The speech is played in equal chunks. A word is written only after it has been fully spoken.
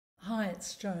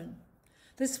it's Joan.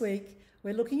 This week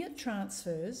we're looking at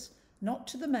transfers, not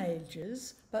to the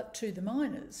majors, but to the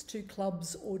minors, to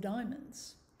clubs or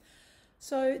diamonds.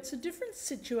 So it's a different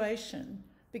situation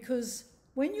because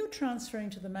when you're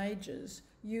transferring to the majors,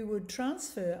 you would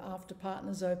transfer after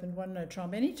partners opened one no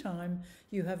trump anytime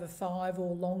you have a 5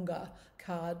 or longer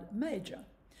card major.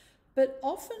 But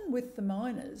often with the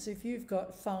minors, if you've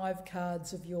got 5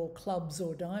 cards of your clubs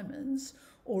or diamonds,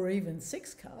 or even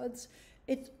 6 cards,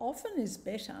 it often is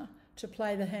better to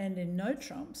play the hand in no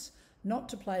trumps, not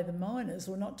to play the minors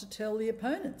or not to tell the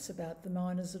opponents about the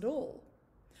minors at all.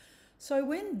 So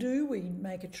when do we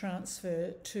make a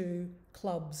transfer to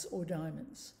clubs or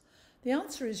diamonds? The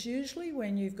answer is usually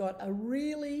when you've got a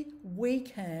really weak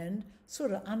hand,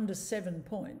 sort of under 7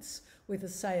 points, with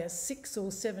say a 6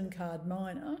 or 7 card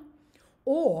minor,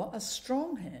 or a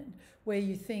strong hand where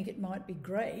you think it might be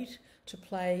great to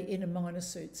play in a minor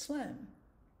suit slam.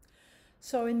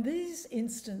 So in these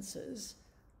instances,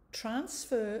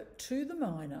 transfer to the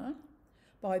minor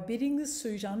by bidding the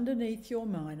suit underneath your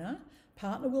minor.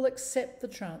 Partner will accept the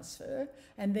transfer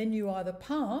and then you either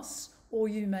pass or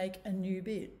you make a new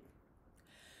bid.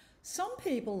 Some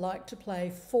people like to play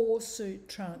 4 suit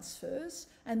transfers,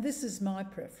 and this is my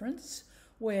preference,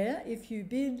 where if you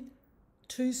bid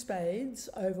 2 spades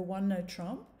over 1 no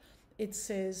trump, it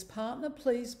says, partner,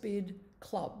 please bid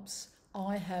clubs.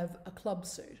 I have a club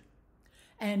suit.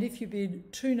 And if you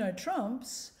bid 2 no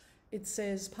trumps, it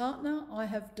says, partner, I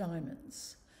have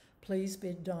diamonds. Please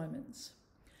bid diamonds.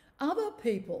 Other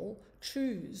people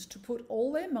choose to put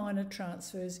all their minor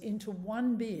transfers into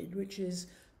one bid, which is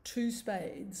 2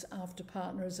 spades after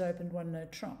partner has opened 1 no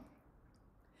trump.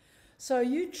 So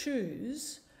you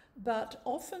choose, but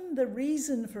often the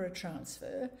reason for a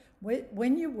transfer,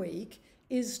 when you're weak,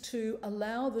 is to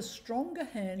allow the stronger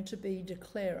hand to be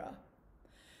declarer.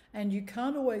 And you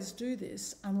can't always do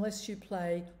this unless you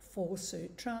play 4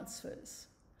 suit transfers.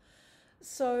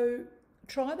 So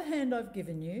try the hand I've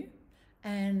given you,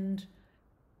 and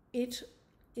it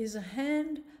is a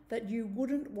hand that you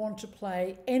wouldn't want to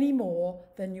play any more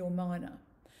than your minor.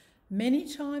 Many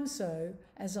times so,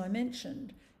 as I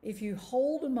mentioned, if you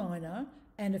hold a minor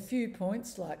and a few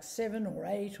points like 7 or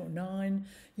 8 or 9,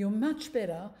 you're much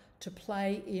better to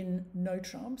play in no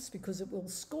trumps because it will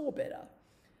score better.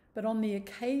 But on the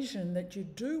occasion that you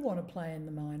do want to play in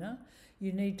the minor,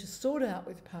 you need to sort out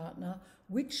with partner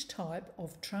which type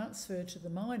of transfer to the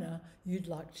minor you'd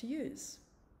like to use.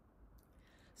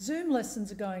 Zoom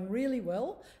lessons are going really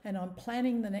well, and I'm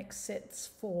planning the next sets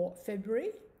for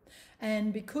February.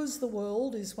 And because the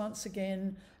world is once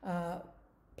again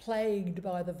plagued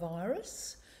by the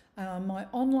virus, my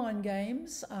online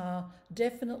games are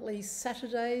definitely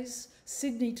Saturdays,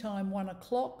 Sydney time 1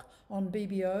 o'clock on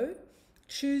BBO,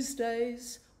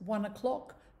 Tuesdays 1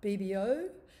 o'clock BBO,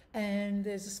 and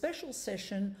there's a special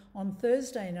session on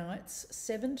Thursday nights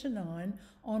 7 to 9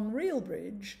 on Real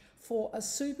Bridge for a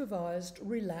supervised,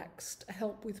 relaxed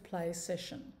help with play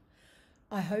session.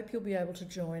 I hope you'll be able to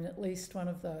join at least one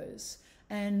of those.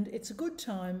 And it's a good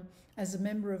time as a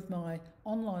member of my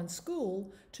online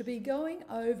school to be going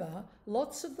over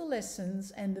lots of the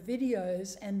lessons and the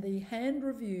videos and the hand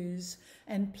reviews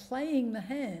and playing the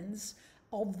hands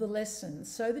of the lessons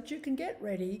so that you can get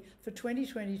ready for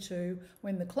 2022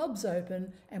 when the clubs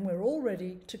open and we're all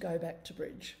ready to go back to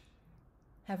bridge.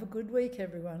 Have a good week,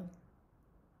 everyone.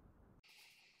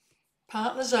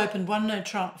 Partners opened 1 no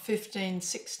trump 15,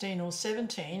 16 or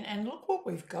 17, and look what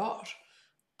we've got.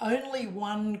 Only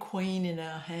 1 queen in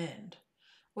our hand.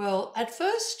 Well, at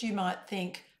first you might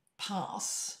think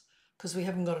pass because we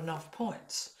haven't got enough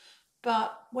points.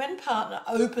 But when partner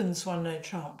opens 1 no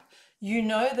trump, you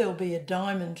know there'll be a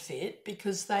diamond fit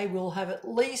because they will have at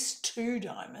least 2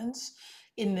 diamonds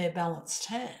in their balanced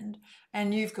hand,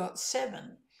 and you've got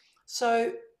 7.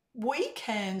 So weak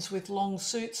hands with long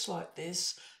suits like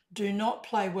this do not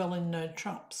play well in no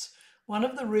trumps. One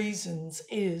of the reasons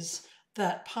is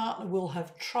that partner will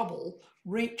have trouble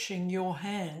reaching your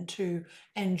hand to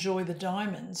enjoy the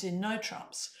diamonds in no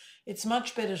trumps. It's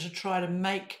much better to try to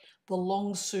make the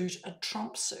long suit a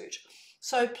trump suit.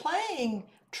 So playing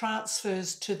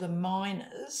transfers to the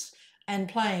minors and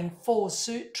playing 4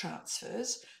 suit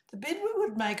transfers, the bid we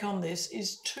would make on this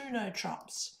is 2 no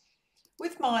trumps.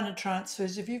 With minor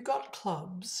transfers, if you've got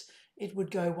clubs, it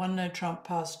would go 1 no trump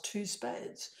past 2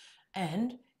 spades.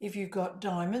 And if you've got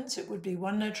diamonds, it would be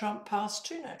 1 no trump past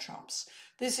 2 no trumps.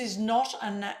 This is not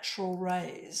a natural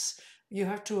raise. You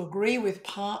have to agree with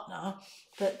partner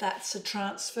that that's a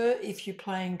transfer if you're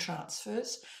playing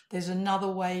transfers. There's another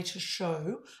way to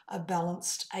show a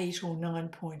balanced 8 or 9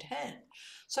 point hand.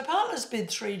 So partners bid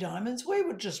 3 diamonds, we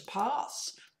would just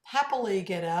pass, happily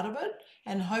get out of it,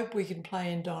 and hope we can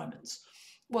play in diamonds.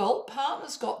 Well,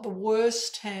 partner's got the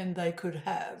worst hand they could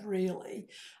have, really.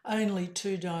 Only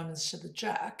 2 diamonds to the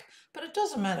jack, but it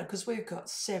doesn't matter because we've got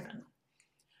 7.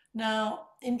 Now,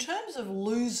 in terms of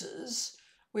losers,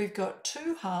 we've got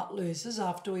 2 heart losers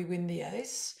after we win the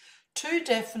ace, 2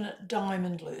 definite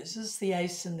diamond losers, the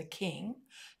ace and the king,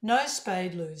 no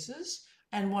spade losers,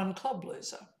 and 1 club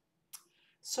loser.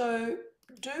 So,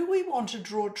 do we want to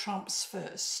draw trumps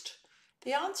first?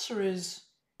 The answer is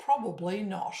probably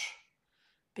not,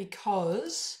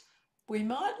 because we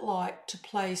might like to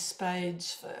play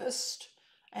spades first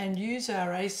and use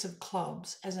our ace of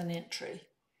clubs as an entry.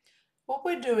 What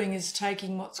we're doing is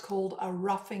taking what's called a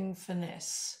roughing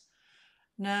finesse.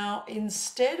 Now,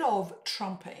 instead of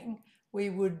trumping, we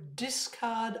would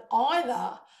discard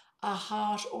either a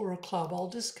heart or a club. I'll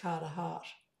discard a heart.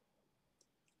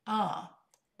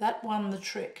 That won the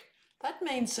trick. That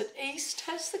means that East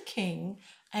has the king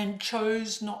and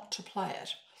chose not to play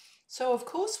it. So, of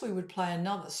course, we would play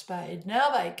another spade. Now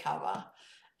they cover,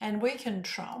 and we can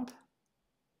trump.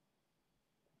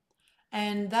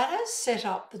 And that has set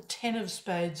up the 10 of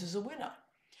spades as a winner.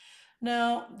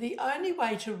 Now, the only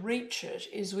way to reach it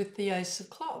is with the ace of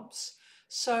clubs.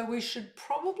 So we should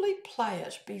probably play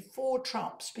it before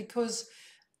trumps, because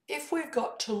if we've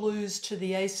got to lose to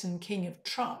the ace and king of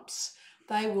trumps,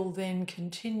 they will then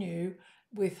continue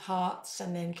with hearts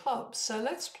and then clubs. So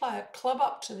let's play a club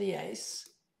up to the ace.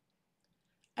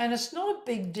 And it's not a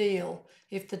big deal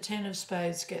if the 10 of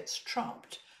spades gets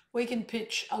trumped. We can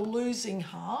pitch a losing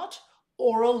heart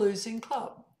or a losing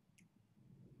club.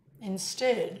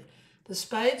 Instead, the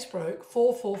spades broke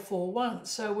 4-4-4-1,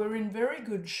 so we're in very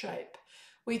good shape.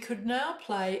 We could now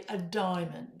play a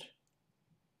diamond.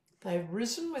 They've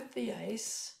risen with the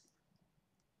ace,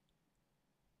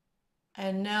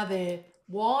 and now they're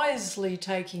wisely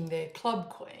taking their club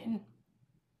queen,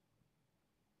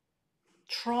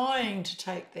 trying to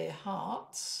take their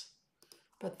hearts,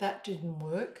 but that didn't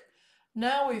work.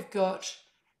 Now we've got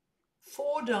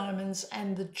 4 diamonds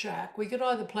and the jack. We could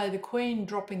either play the queen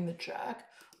dropping the jack,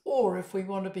 or if we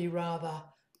want to be rather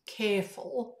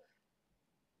careful.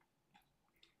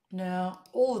 Now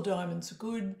all the diamonds are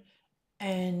good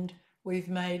and we've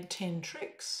made 10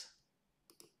 tricks.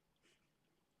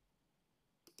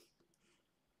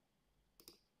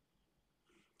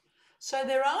 So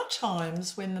there are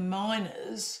times when the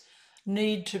minors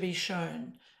need to be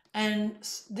shown, and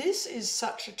this is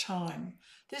such a time.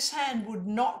 This hand would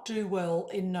not do well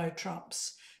in no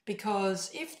trumps, because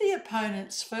if the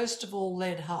opponents first of all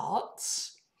led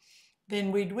hearts,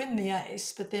 then we'd win the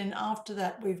ace, but then after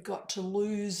that we've got to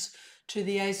lose to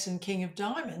the ace and king of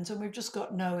diamonds, and we've just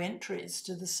got no entries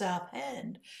to the south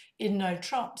hand in no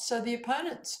trumps. So the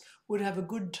opponents would have a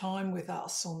good time with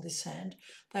us on this hand.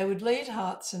 They would lead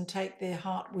hearts and take their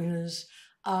heart winners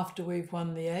after we've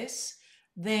won the ace.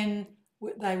 Then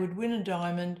they would win a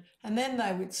diamond, and then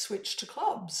they would switch to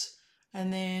clubs,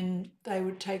 and then they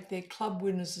would take their club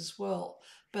winners as well.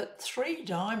 But 3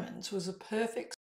 diamonds was a perfect